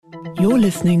You're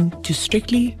listening to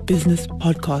Strictly Business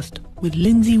Podcast with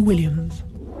Lindsay Williams.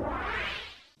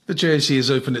 The JSE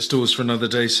has opened its doors for another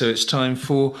day, so it's time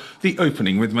for the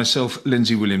opening with myself,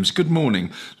 Lindsay Williams. Good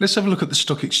morning. Let's have a look at the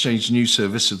Stock Exchange News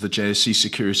Service of the JSE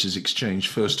Securities Exchange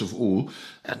first of all.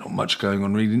 Not much going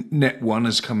on really. Net1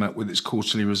 has come out with its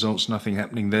quarterly results, nothing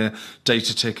happening there.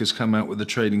 Datatech has come out with a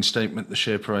trading statement, the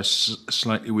share price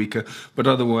slightly weaker, but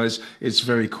otherwise it's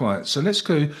very quiet. So let's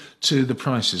go to the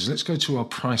prices. Let's go to our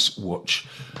price watch,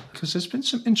 because there's been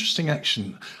some interesting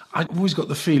action. I've always got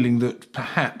the feeling that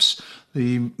perhaps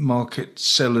the market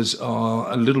sellers are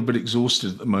a little bit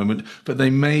exhausted at the moment, but they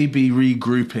may be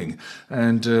regrouping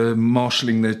and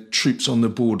marshalling their troops on the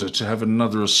border to have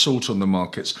another assault on the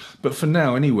markets. But for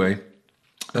now, anyway,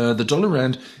 the dollar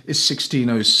rand is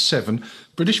 16.07.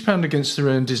 British pound against the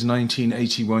rand is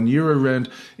 19.81. Euro rand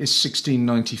is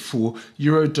 16.94.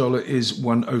 Euro dollar is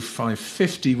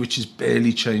 105.50, which is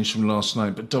barely changed from last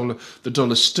night. But the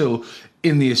dollar's still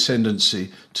in the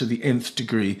ascendancy to the nth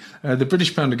degree. The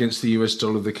British pound against the US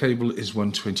dollar, the cable is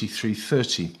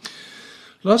 123.30.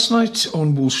 Last night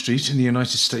on Wall Street in the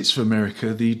United States of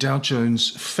America, the Dow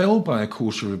Jones fell by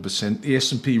 0.25%, the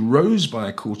S&P rose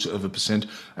by 0.25%,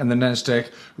 and the Nasdaq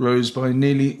rose by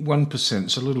nearly 1%.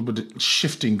 So a little bit of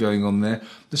shifting going on there.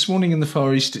 This morning in the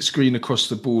Far East, it's green across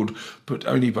the board, but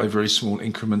only by very small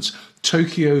increments.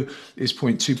 Tokyo is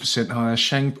 0.2% higher,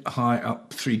 Shanghai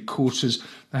up 0.75%.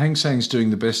 The Hang Seng's doing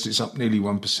the best, it's up nearly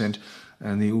 1%,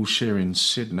 and the All-Share in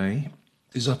Sydney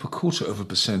is up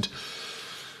 0.25%.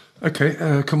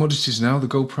 Okay, commodities now. The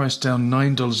gold price down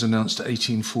 $9 an ounce to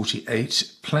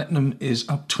 $18.48. Platinum is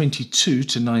up $22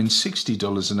 to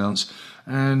 $960 an ounce.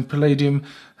 And palladium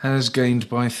has gained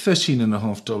by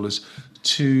 $13.50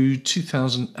 to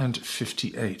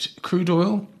 $2,058. Crude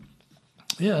oil,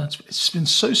 it's been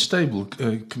so stable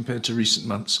compared to recent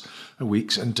months,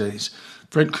 weeks and days.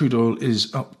 Brent crude oil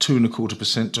is up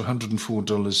 2.25% to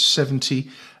 $104.70.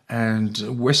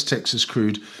 And West Texas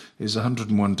crude is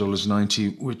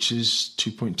 $101.90, which is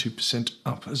 2.2%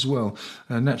 up as well.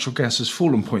 Natural gas has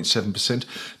fallen 0.7%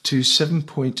 to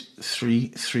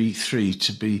 7.333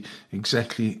 to be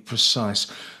exactly precise.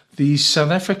 The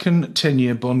South African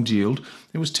 10-year bond yield,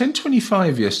 it was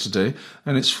 10.25 yesterday,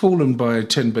 and it's fallen by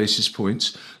 10 basis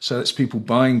points. So that's people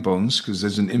buying bonds, because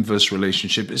there's an inverse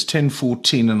relationship. It's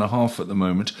 10.14.5 at the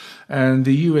moment. And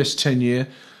the US 10-year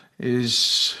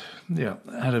is...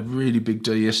 had a really big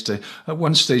day yesterday. At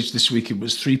one stage this week, it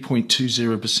was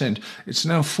 3.20%. It's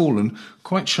now fallen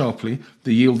quite sharply,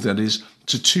 the yield that is,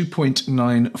 to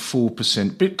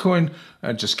 2.94%. Bitcoin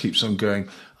just keeps on going.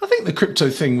 I think the crypto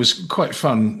thing was quite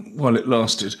fun while it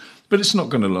lasted, but it's not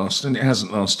going to last, and it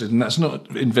hasn't lasted. And that's not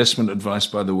investment advice,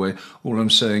 by the way. All I'm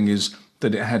saying is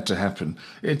that it had to happen.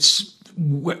 It's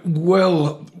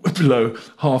well below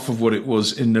half of what it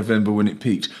was in November when it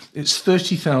peaked. It's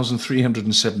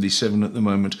 30,377 at the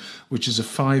moment, which is a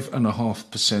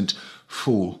 5.5%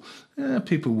 fall.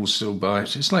 People will still buy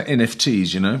it. It's like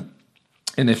NFTs, you know.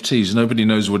 NFTs, nobody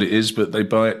knows what it is, but they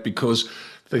buy it because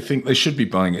they think they should be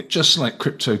buying it, just like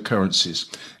cryptocurrencies.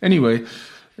 Anyway,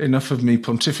 enough of me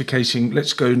pontificating.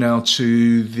 Let's go now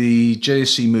to the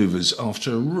JSE movers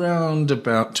after around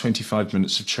about 25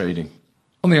 minutes of trading.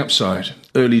 On the upside,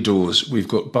 early doors, we've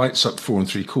got Bytes up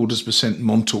 4.75%,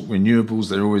 Montauk Renewables,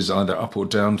 they're always either up or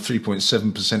down,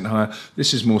 3.7% higher.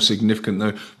 This is more significant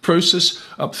though. Prosus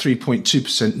up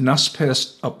 3.2%,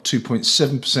 Naspers up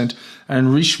 2.7%,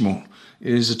 and Richemont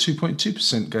is a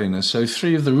 2.2% gainer. So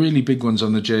three of the really big ones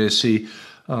on the JSE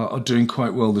are doing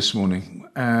quite well this morning.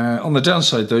 On the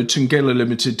downside though, Thungela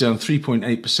Limited down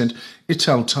 3.8%,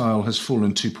 Italtile has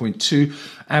fallen 2.2%,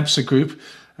 Absa Group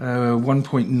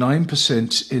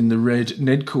 1.9% in the red.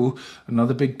 Nedcor,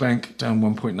 another big bank, down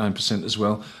 1.9% as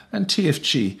well. And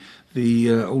TFG,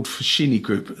 the old Foschini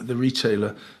Group, the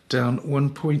retailer, down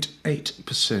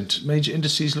 1.8%. Major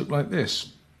indices look like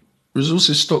this.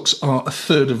 Resources stocks are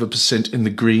 0.33% in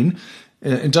the green.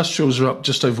 Industrials are up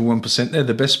just over 1%. They're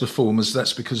the best performers.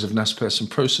 That's because of Naspers and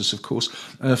Prosus, of course.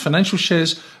 Financial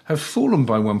shares have fallen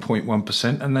by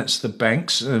 1.1%, and that's the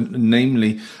banks,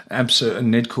 namely Absa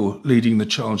and Nedcor, leading the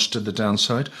charge to the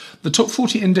downside. The top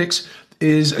 40 index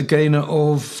is a gainer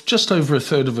of just over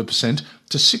 0.33%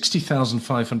 to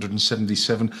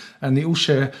 60,577, and the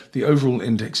all-share, the overall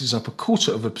index, is up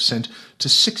 0.25% to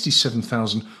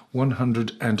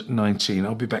 67,119.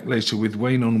 I'll be back later with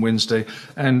Wayne on Wednesday,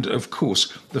 and of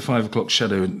course the 5 o'clock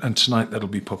shadow, and tonight that'll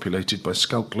be populated by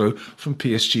Scalp Glow from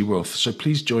PSG Wealth. So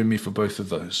please join me for both of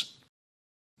those.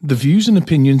 The views and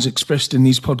opinions expressed in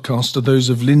these podcasts are those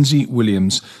of Lindsay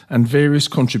Williams and various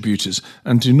contributors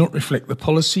and do not reflect the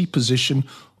policy, position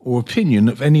or opinion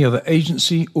of any other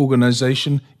agency,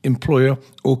 organisation, employer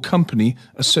or company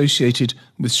associated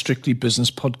with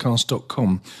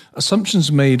strictlybusinesspodcast.com.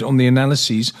 Assumptions made on the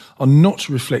analyses are not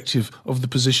reflective of the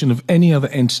position of any other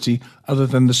entity other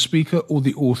than the speaker or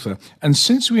the author. And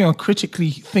since we are critically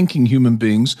thinking human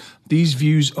beings, these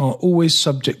views are always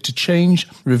subject to change,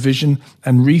 revision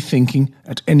and rethinking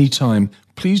at any time.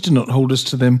 Please do not hold us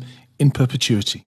to them in perpetuity.